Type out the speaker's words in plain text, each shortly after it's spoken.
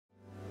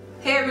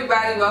Hey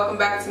everybody, welcome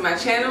back to my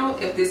channel.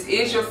 If this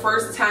is your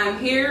first time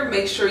here,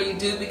 make sure you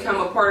do become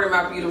a part of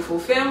my beautiful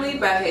family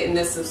by hitting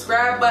the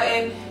subscribe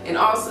button and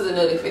also the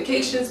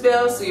notifications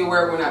bell so you're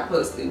aware when I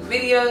post new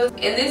videos.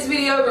 In this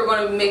video, we're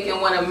going to be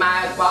making one of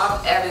my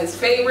Bob Evans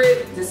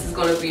favorite. This is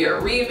going to be a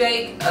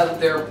remake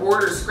of their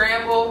Border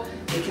Scramble.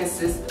 It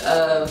consists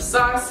of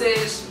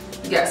sausage.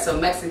 We got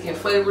some Mexican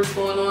flavors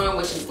going on,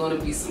 which is going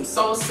to be some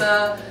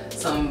salsa,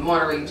 some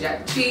Monterey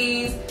Jack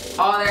cheese,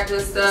 all that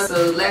good stuff.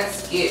 So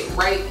let's get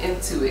right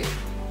into it.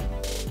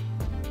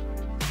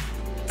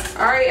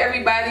 Alright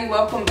everybody,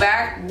 welcome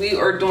back. We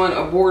are doing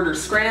a Border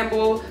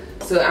Scramble.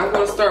 So I'm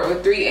going to start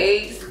with 3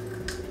 eggs.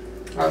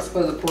 I was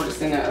supposed to pour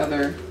this in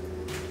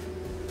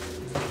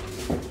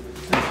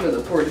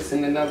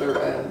another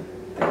thing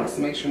to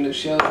make sure no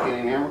shells get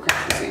in there. We'll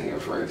crack this in here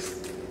first.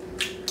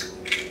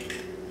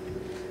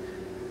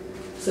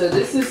 So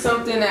this is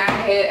something that I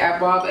had at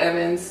Bob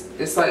Evans.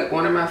 It's like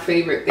one of my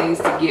favorite things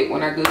to get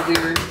when I go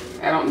there.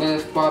 I don't know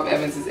if Bob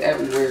Evans is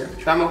everywhere.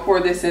 So I'm gonna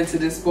pour this into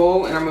this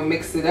bowl and I'm gonna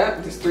mix it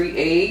up. There's 3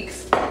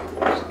 eggs.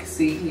 As you can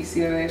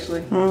see that, Ashley?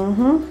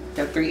 Mm-hmm.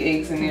 Got 3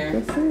 eggs in there. I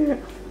can see it.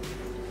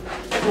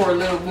 Pour a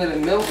little bit of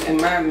milk in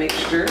my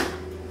mixture.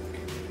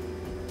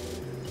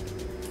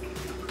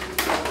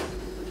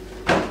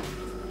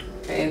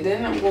 And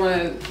then I'm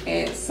going to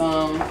add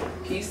some,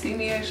 can you see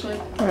me, Ashley?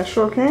 I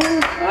sure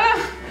can.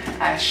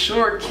 I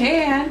sure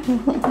can.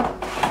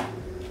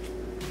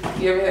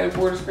 You ever had a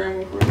Border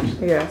Scramble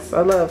before? Yes,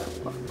 I love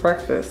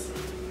breakfast.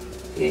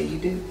 Yeah, you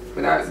do.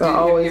 But I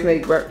always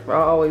make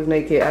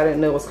it. I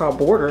didn't know it was called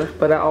Border,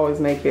 but I always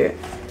make it.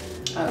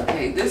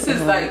 Okay, this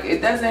is like,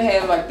 it doesn't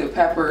have like the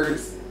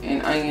peppers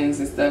and onions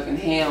and stuff and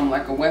ham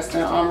like a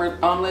Western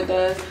omelet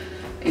does.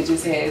 It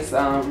just has,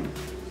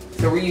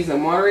 so we're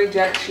using Monterey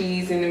Jack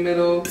cheese in the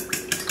middle.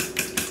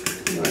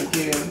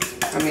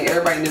 I mean,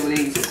 everybody knew what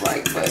eggs look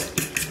like, but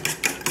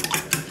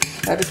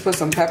I just put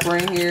some pepper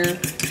in here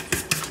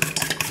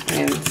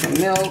and some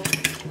milk.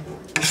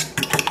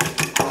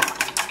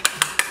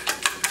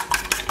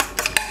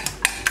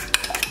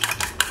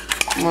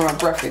 I'm on my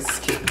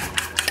breakfast cake.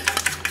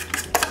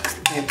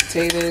 And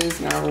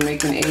potatoes. Now we're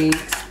making eggs.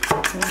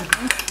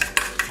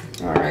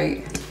 Mm-hmm. All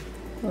right.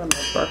 I love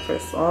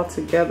breakfast all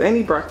together.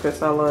 Any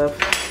breakfast I love.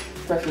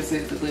 Breakfast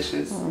is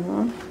delicious.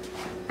 Mm-hmm.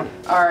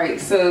 All right,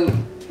 so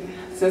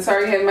since I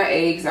already have my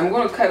eggs, I'm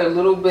going to cut a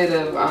little bit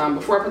of,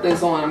 before I put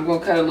this on, I'm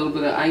going to cut a little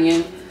bit of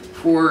onion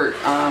for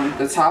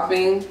the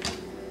topping.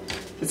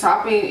 The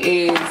topping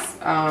is,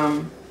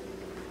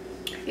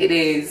 it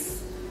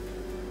is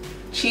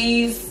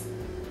cheese,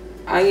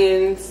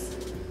 onions,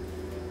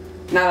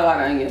 not a lot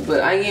of onion, but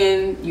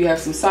onion, you have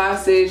some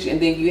sausage, and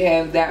then you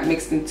have that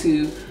mixed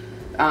into,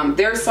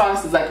 their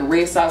sauce is like a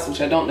red sauce, which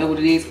I don't know what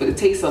it is, but it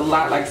tastes a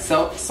lot like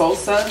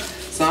salsa.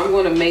 So I'm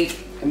going to make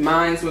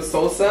mine with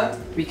salsa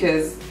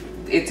because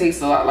it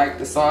tastes a lot like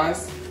the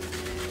sauce,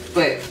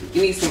 but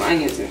you need some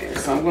onions in there.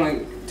 So I'm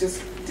going to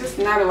just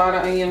not a lot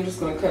of onion. I'm just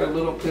going to cut a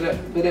little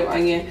bit of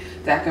onion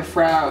that I can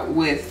fry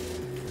with,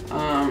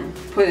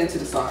 put into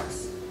the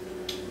sauce.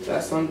 So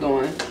that's what I'm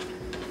doing.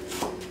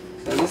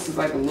 So this is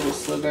like a little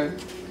slither.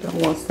 Don't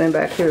want to stand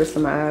back here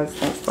so my eyes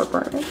don't start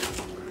burning.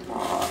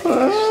 Oh,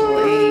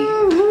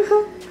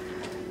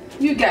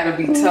 Ashley, you gotta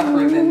be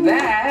tougher than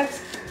that.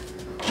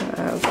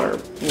 My eyes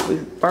will be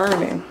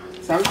burning.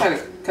 So I'm trying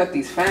to cut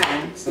these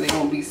fine so they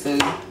won't be so,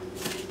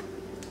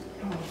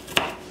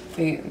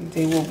 they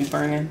won't be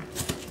burning.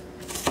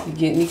 You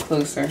get any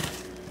closer.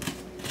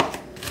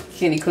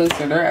 Get any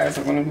closer, their eyes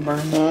are gonna be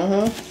burning.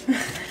 Mm-hmm.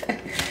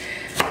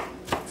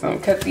 So I'm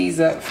gonna cut these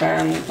up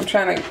fine. I'm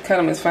trying to cut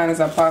them as fine as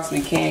I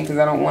possibly can because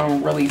I don't want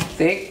them really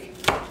thick.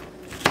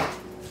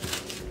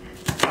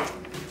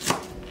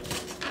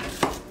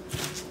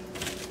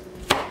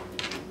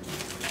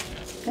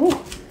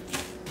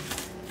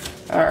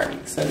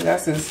 Alright, so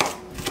that's as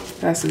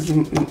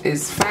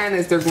fine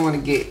as they're going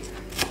to get.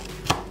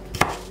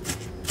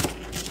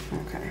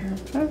 Okay.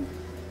 So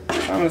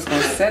I'm just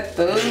going to set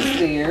those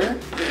there.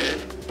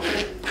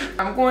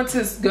 I'm going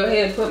to go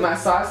ahead and put my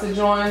sausage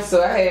on.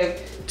 So I have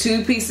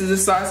 2 pieces of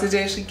sausage.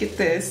 Actually, get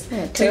this.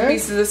 Okay. 2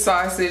 pieces of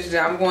sausage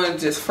that I'm going to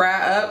just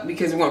fry up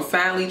because we're going to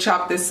finally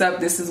chop this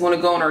up. This is going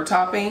to go on our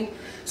topping.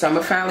 So I'm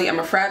going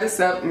to fry this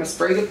up. I'm going to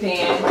spray the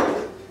pan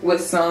with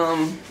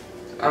some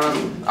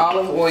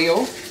olive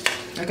oil.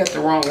 I got the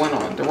wrong one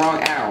on, the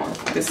wrong hour on.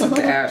 This is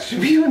the hour, should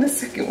be on the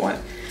second one.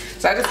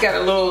 So I just got a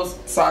little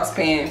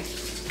saucepan.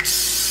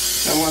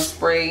 I'm gonna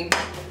spray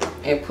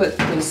and put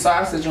the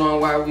sausage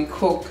on while we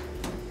cook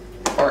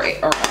our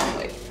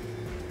omelet.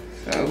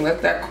 So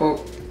let that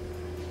cook.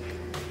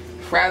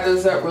 Fry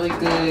those up really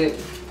good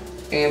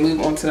and move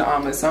on to the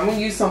omelet. So I'm gonna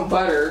use some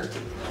butter.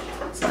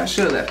 So I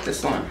should have left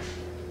this on.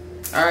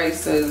 All right,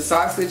 so the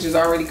sausage is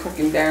already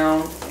cooking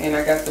down and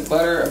I got the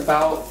butter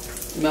about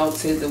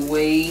melted the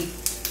way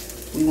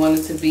we want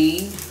it to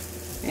be.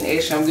 And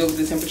Ashley, I'm good with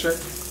the temperature?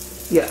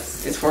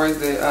 Yes. As far as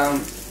the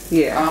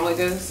omelet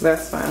goes?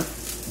 That's fine.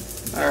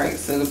 Alright,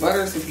 so the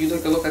butter's, if you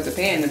look at the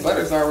pan, the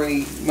butter's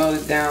already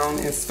melted down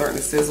and starting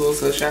to sizzle.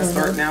 So should I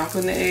start now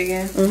putting the egg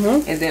in?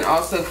 And then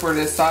also for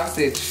the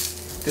sausage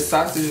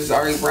is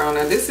already brown.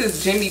 Now this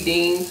is Jimmy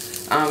Dean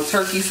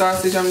turkey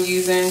sausage I'm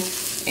using,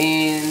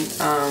 and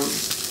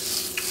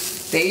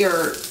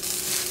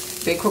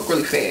they cook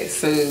really fast,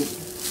 so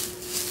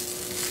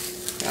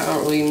I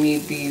don't really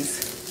need these.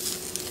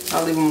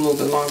 I'll leave them a little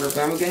bit longer, but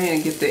I'm gonna go ahead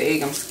and get the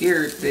egg. I'm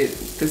scared that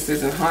this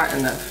isn't hot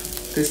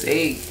enough, this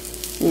egg.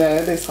 No,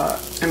 it is hot.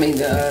 I mean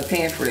the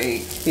pan for the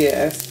egg.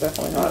 Yeah, it's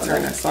definitely hot.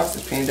 Turn that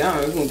sausage pan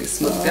down, it's gonna get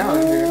smoked down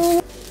in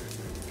here.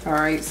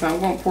 Alright, so I'm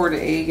gonna pour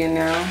the egg in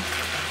now.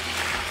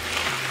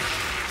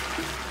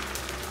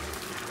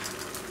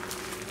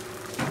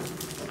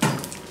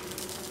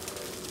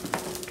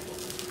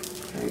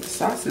 Alright, the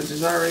sausage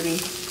is already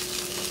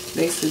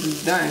basically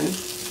done.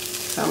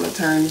 So I'm gonna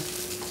turn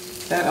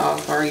that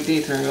off. I already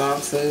did turn it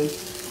off, so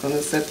I'm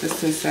gonna set this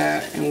to the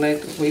side and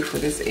wait for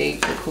this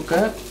egg to cook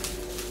up.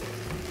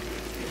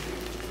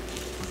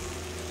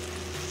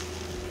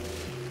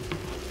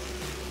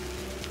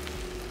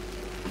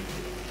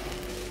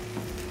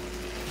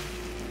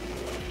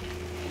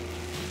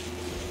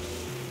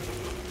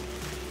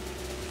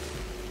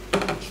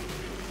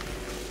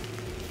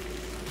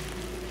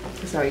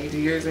 That's how you do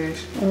yours,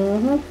 Ash?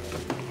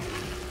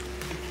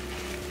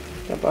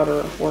 The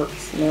butter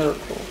works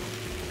miracle.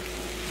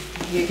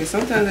 Yeah, because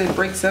sometimes it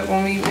breaks up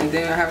on me, and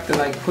then I have to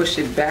like push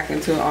it back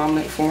into an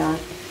omelet form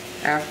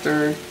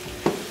after.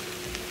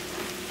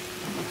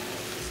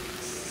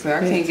 So I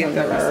can't get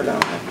that recipe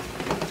down.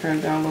 Turn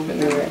it down a little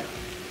bit more.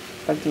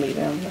 Like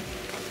medium.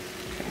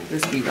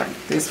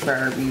 This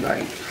fire be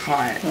like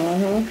hot.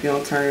 If you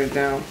don't turn it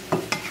down.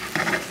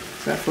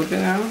 So I flip it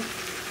now.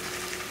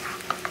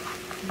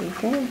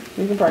 Okay.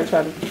 You can probably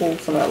try to pull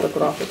some of that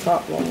liquid off the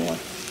top a little more.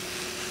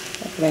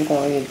 I ain't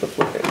going to need to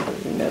flip it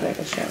because you know that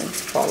can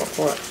fall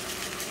apart.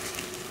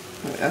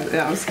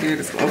 I'm scared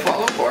it's going to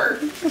fall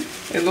apart.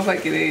 It looks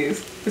like it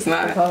is. It's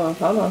not. Hold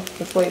on.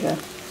 Just wait then.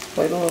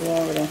 Wait a little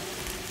longer then.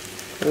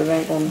 But it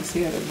ain't going to.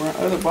 See how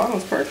the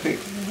bottom's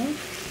perfect.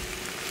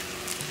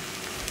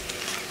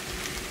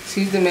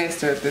 She's the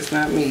master at this,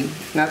 not me.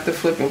 Not the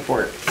flipping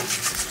fork.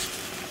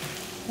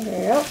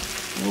 There you go.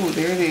 Oh,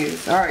 there it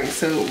is. Alright,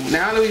 so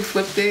now that we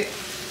flipped it,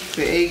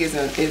 the egg is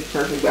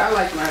perfect. But I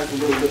like mine a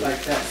little bit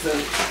like that, so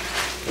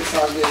it's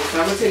all good. So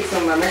I'm going to take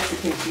some of my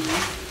Mexican cheese.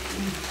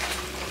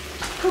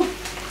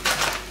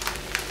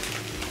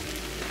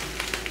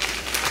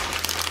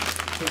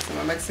 Take some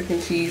of my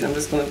Mexican cheese. I'm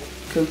just going to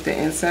coat the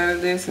inside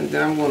of this, and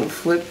then I'm going to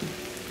flip.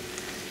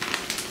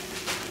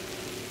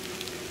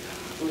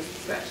 Where's the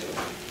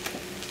spatula?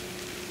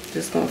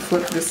 Just going to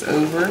flip this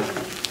over.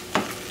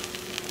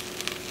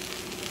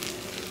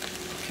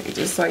 Okay,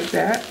 just like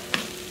that.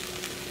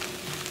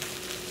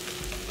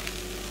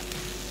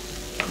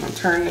 I'm going to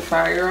turn the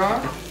fire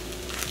off.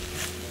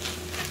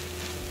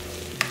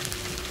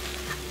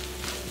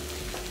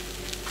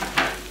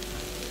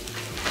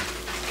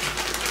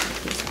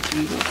 Put some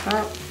cheese on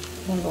top.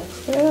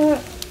 Looks good.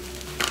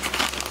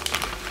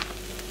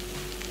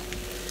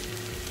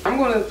 I'm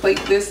going to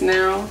plate this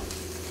now.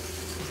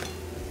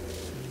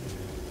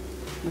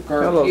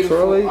 That looks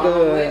really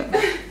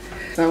good.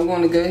 So I'm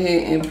going to go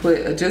ahead and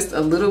put just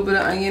a little bit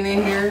of onion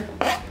in here.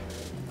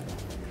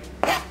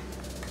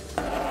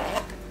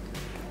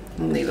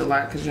 You'll need a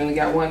lot because you only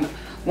got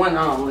one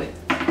omelet.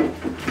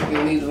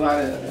 You'll need a lot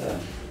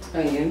of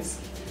onions.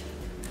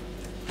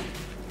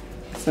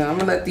 So I'm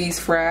gonna let these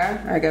fry.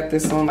 I got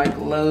this on like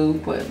a low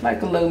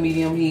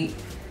medium heat.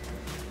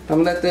 I'm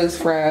gonna let those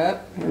fry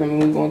up, and then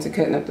move on to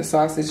cutting up the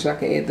sausage so I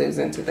can add those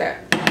into that.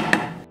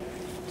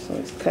 So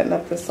it's cutting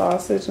up the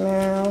sausage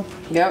now.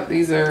 Yep,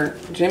 these are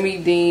Jimmy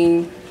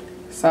Dean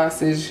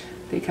sausage.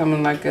 They come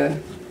in like a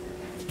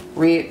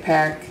red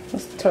pack.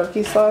 It's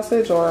turkey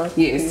sausage or?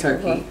 Yeah, it's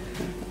turkey.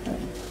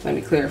 Let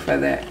me clarify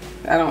that.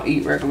 I don't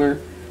eat regular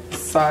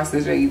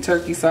sausage. I eat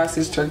turkey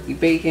sausage, turkey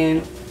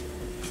bacon.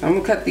 So I'm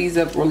gonna cut these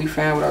up really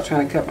fine without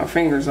trying to cut my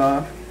fingers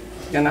off.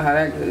 Y'all know how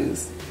that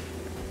goes.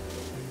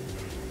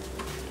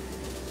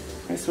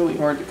 It's really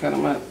hard to cut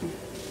them up.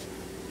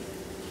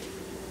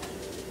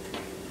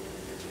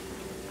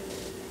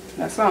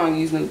 That's why I don't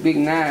use no big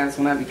knives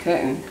when I be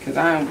cutting, because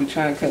I don't be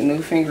trying to cut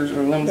no fingers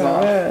or limbs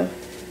off. Yeah.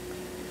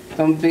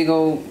 Some big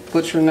old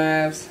butcher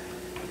knives,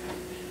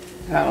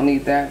 I don't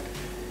need that.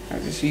 I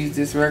just use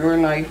this regular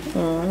knife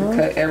to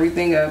cut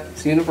everything up.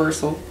 It's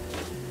universal.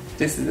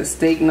 This is a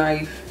steak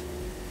knife,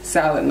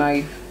 salad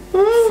knife,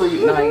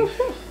 fruit knife,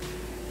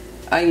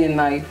 onion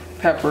knife,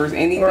 peppers,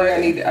 anything I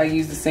need. I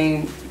use the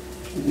same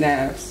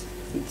knives,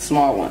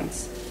 small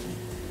ones.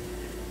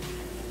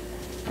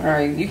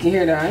 Alright, you can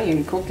hear that I ain't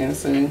even cooking,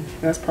 so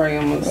that's probably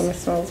almost. That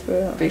smells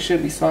good. They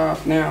should be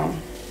soft now.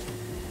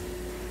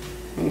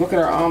 And look at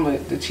our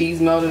omelet. The cheese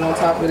melted on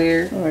top of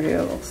there. Oh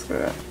yeah, it looks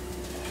good.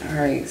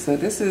 Alright, so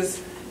this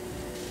is.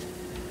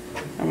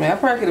 I mean, I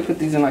probably could have put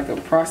these in like a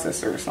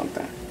processor or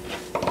something.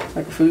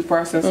 Like a food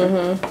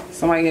processor.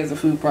 Somebody has a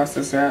food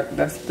processor,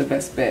 that's the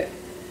best bet.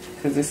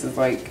 Because this is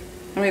like,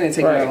 I mean, it didn't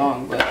take that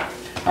long, but.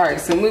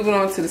 Alright, so moving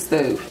on to the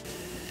stove.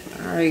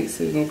 Alright,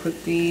 so we're gonna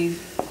put these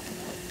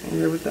in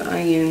there with the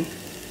onion.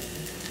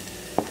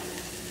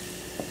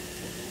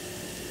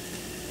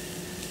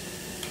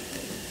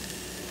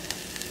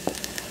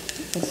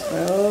 It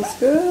smells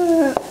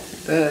good.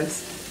 It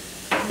does.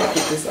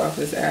 Get this off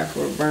this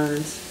apple, it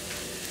burns.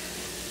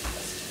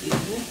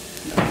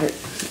 Alright,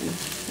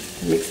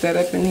 mix that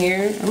up in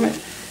here. I'm gonna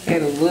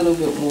add a little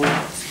bit more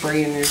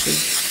spray in there to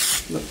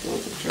look a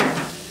little bit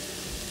dry.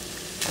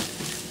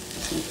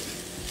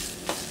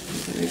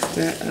 Mix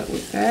that up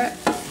with that.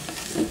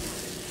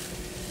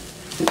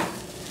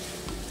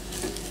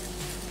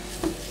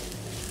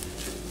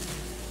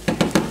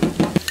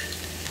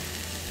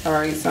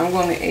 Alright, so I'm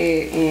going to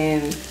add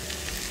in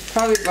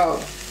probably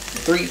about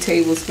 3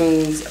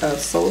 tablespoons of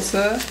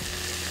salsa,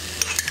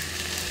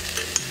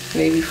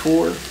 maybe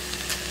 4.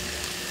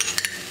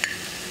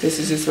 This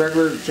is just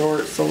regular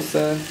George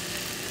salsa.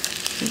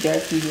 You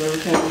guys can do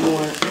whatever kind you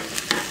want.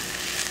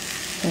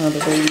 Oh, the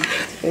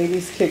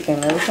baby's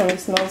kicking. Every time he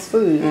smells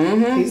food,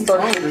 he's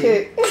starting to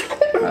kick.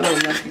 I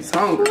don't know if he's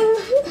hungry.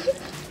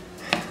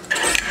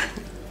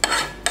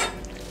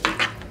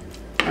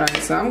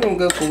 Alright, so I'm going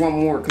to go for one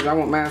more because I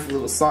want mine a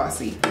little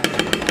saucy.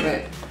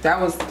 But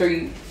that was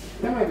 3.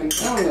 That might be,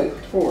 I don't know,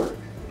 4.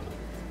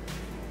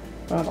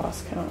 I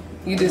lost count.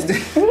 You just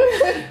did.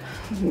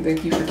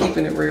 Thank you for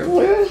keeping it real.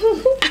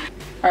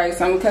 Alright,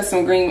 so I'm going to cut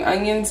some green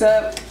onions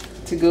up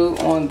to go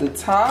on the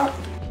top.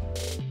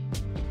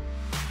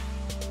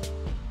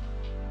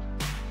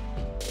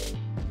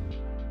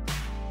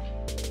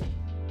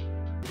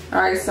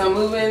 Alright, so I'm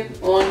moving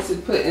on to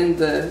putting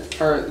the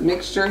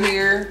mixture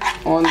here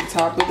on the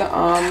top of the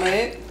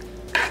omelet.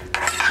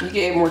 You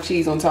can add more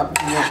cheese on top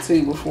if you want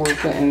to before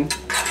putting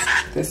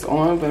this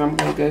on, but I'm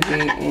going to go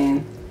ahead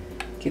and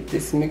get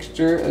this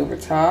mixture over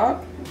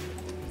top.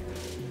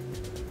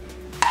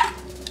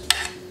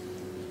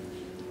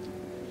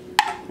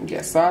 You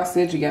got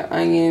sausage, you got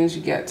onions,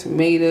 you got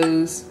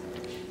tomatoes,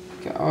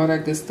 you got all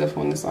that good stuff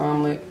on this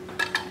omelet.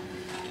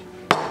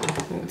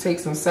 I'm going to take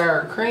some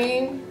sour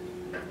cream.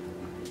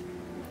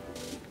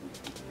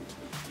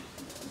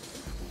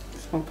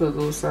 I'll put a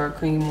little sour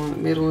cream on the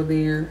middle of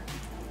there.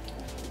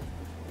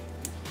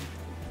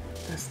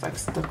 That's like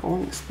stuck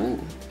on the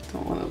spoon.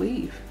 Don't want to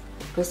leave.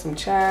 Put some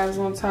chives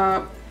on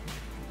top.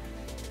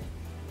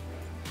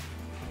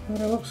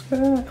 That looks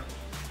good.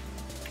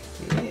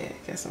 Yeah,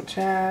 got some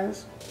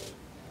chives.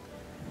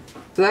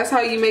 So that's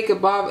how you make a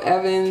Bob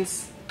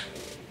Evans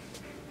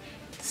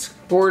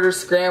Border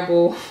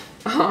Scramble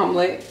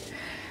Omelette.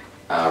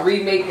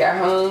 Remake at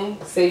home.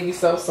 Save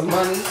yourself some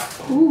money.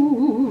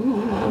 Ooh.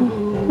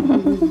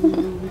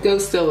 Go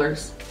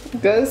Stillers.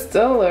 Go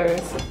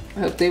Stillers. I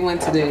hope they win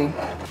today.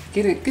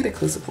 Get a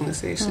close up on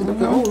this actually.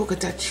 Look at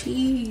that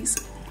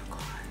cheese.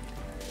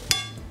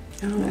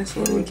 Oh my god. Oh, that's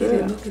what we get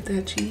it. Look at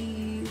that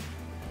cheese.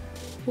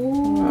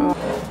 Ooh.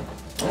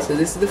 So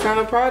this is the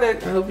final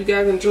product. I hope you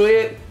guys enjoy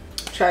it.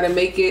 Try to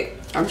make it.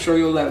 I'm sure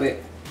you'll love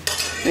it.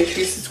 Make sure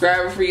you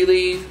subscribe before you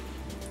leave.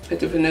 Hit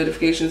the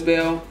notifications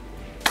bell.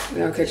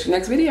 And I'll catch you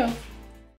next video.